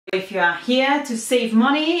If you are here to save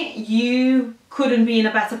money, you couldn't be in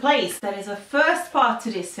a better place. There is a first part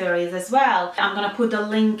to this series as well. I'm gonna put the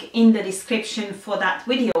link in the description for that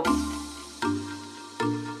video.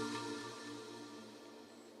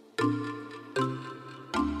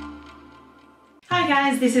 Hi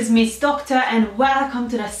guys, this is Miss Doctor and welcome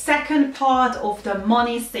to the second part of the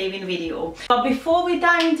money saving video. But before we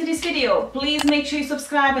dive into this video, please make sure you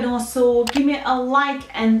subscribe and also give me a like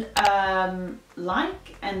and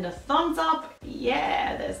a thumbs up.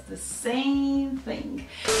 Yeah, that's the same thing.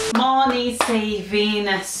 Money saving.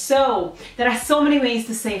 So there are so many ways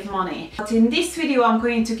to save money, but in this video I'm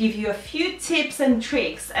going to give you a few tips and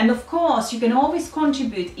tricks, and of course you can always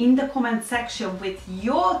contribute in the comment section with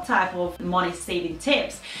your type of money saving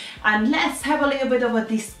tips, and let's have a little bit of a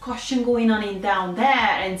discussion going on in down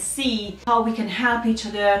there and see how we can help each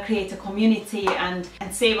other create a community and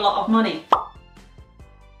save a lot of money.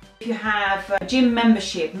 If you have a gym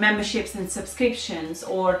memberships and subscriptions,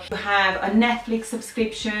 or you have a Netflix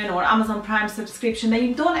subscription or Amazon Prime subscription that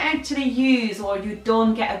you don't actually use, or you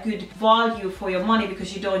don't get a good value for your money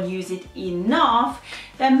because you don't use it enough,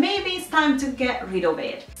 then maybe it's time to get rid of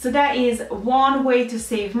it. So that is one way to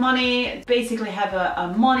save money. Basically have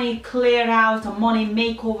a money clear out, a money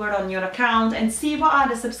makeover on your account, and see what are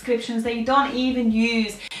the subscriptions that you don't even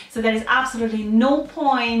use, so there is absolutely no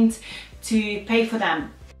point to pay for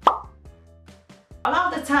them. A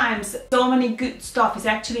lot of the times, so many good stuff is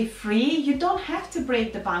actually free. You don't have to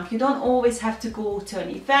break the bank. You don't always have to go to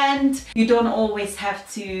an event. You don't always have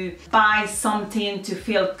to buy something to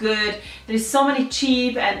feel good. There's so many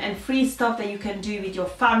cheap and free stuff that you can do with your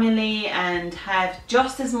family and have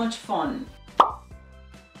just as much fun.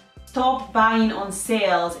 Stop buying on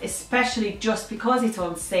sales, especially just because it's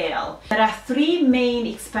on sale. There are three main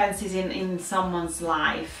expenses in someone's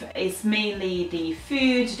life. It's mainly the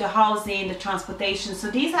food, the housing, the transportation. So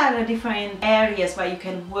these are the different areas where you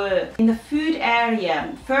can work. In the food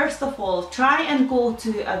area, first of all, try and go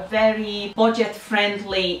to a very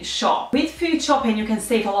budget-friendly shop. With food shopping, you can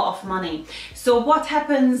save a lot of money. So what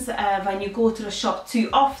happens when you go to the shop too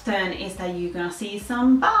often is that you're gonna see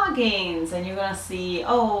some bargains and you're gonna see,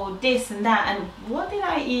 oh, this and that, and what did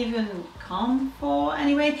I even come for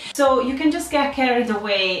anyway? So you can just get carried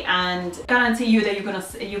away, and guarantee you that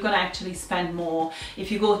you're gonna actually spend more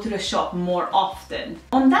if you go to the shop more often.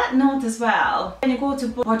 On that note as well, when you go to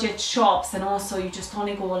budget shops and also you just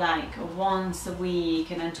only go like once a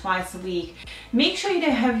week and then twice a week, make sure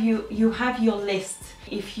you have your list.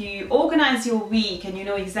 If you organize your week and you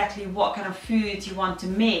know exactly what kind of food you want to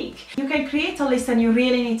make, you can create a list, and you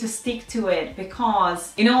really need to stick to it,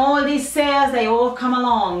 because you know all these sales, they all come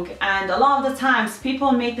along, and a lot of the times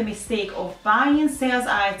people make the mistake of buying sales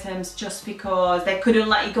items just because they couldn't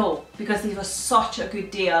let it go because it was such a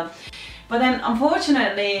good deal. But then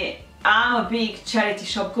unfortunately, I'm a big charity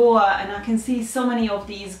shop goer, and I can see so many of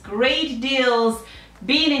these great deals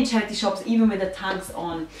being in charity shops, even with the tags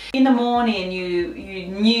on. In the morning you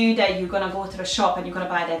knew that you're gonna go to the shop and you're gonna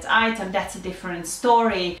buy that item. That's a different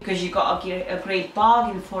story, because you got a great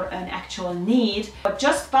bargain for an actual need. But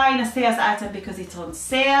just buying a sales item because it's on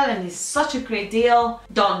sale and it's such a great deal,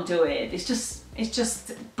 don't do it. It's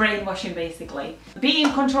just brainwashing basically. Be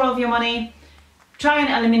in control of your money. Try and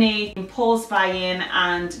eliminate impulse buying,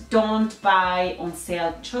 and don't buy on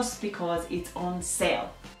sale just because it's on sale.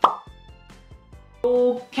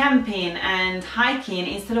 Go camping and hiking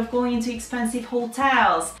instead of going into expensive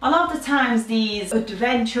hotels. A lot of the times these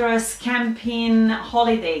adventurous camping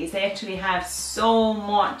holidays, they actually have so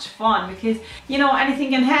much fun, because you know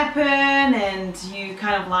anything can happen and you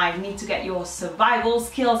kind of like need to get your survival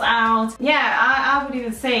skills out. Yeah, I would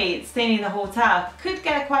even say staying in a hotel could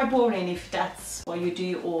get quite boring if that's what you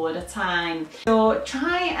do all the time. So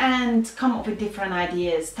try and come up with different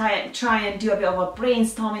ideas. Try and do a bit of a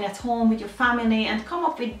brainstorming at home with your family and come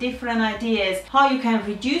up with different ideas how you can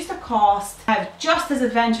reduce the cost, have just as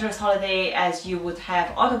adventurous holiday as you would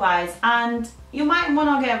have otherwise, and you might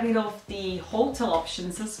want to get rid of the hotel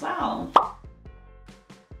options as well.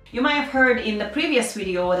 You might have heard in the previous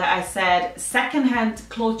video that I said second-hand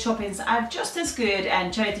clothes shoppings are just as good,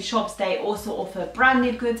 and charity shops, they also offer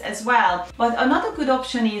branded goods as well. But another good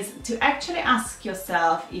option is to actually ask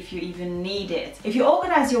yourself if you even need it. If you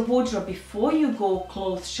organize your wardrobe before you go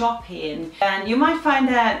clothes shopping, then you might find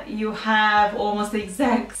that you have almost the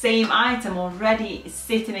exact same item already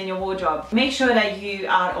sitting in your wardrobe. Make sure that you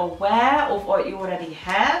are aware of what you already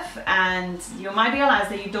have, and you might realize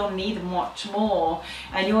that you don't need much more,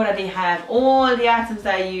 and you already have all the items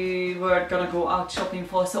that you were gonna go out shopping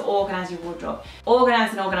for. So organize your wardrobe.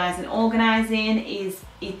 Organizing is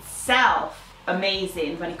itself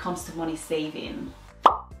amazing when it comes to money saving.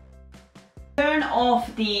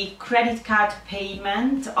 off the credit card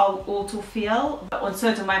payment or autofill on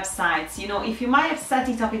certain websites. You know, if you might have set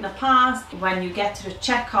it up in the past, when you get to the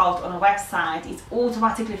checkout on a website, it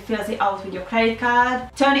automatically fills it out with your credit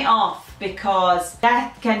card. Turn it off, because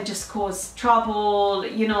that can just cause trouble.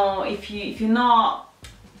 You know, if you're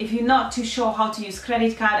not too sure how to use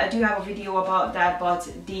credit card, I do have a video about that, but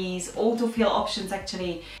these autofill options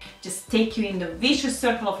actually just take you in the vicious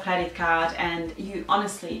circle of credit card, and you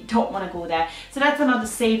honestly don't want to go there. So that's another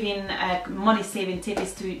money saving tip,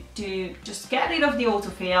 is to just get rid of the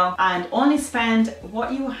autofill and only spend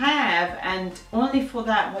what you have, and only for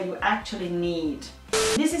that what you actually need.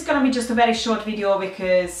 This is going to be just a very short video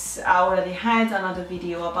because I already had another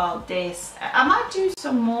video about this. I might do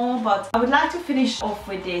some more, but I would like to finish off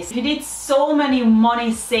with this. If you did so many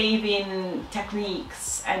money saving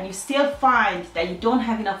techniques and you still find that you don't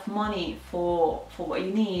have enough money for what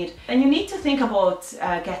you need, then you need to think about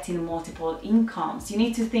getting multiple incomes. You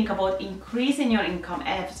need to think about increasing your income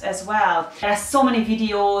as well. There are so many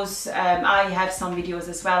videos. I have some videos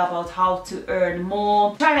as well about how to earn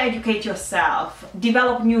more. Try to educate yourself.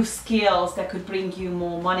 Develop new skills that could bring you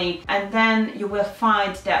more money, and then you will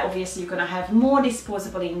find that obviously you're going to have more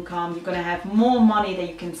disposable income. You're going to have more money that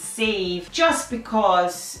you can save just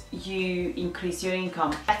because you increase your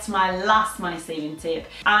income. That's my last money saving tip,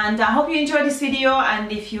 and I hope you enjoyed this video,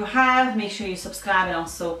 and if you have, make sure you subscribe and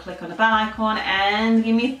also click on the bell icon and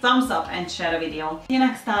give me a thumbs up and share the video. See you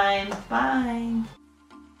next time. Bye.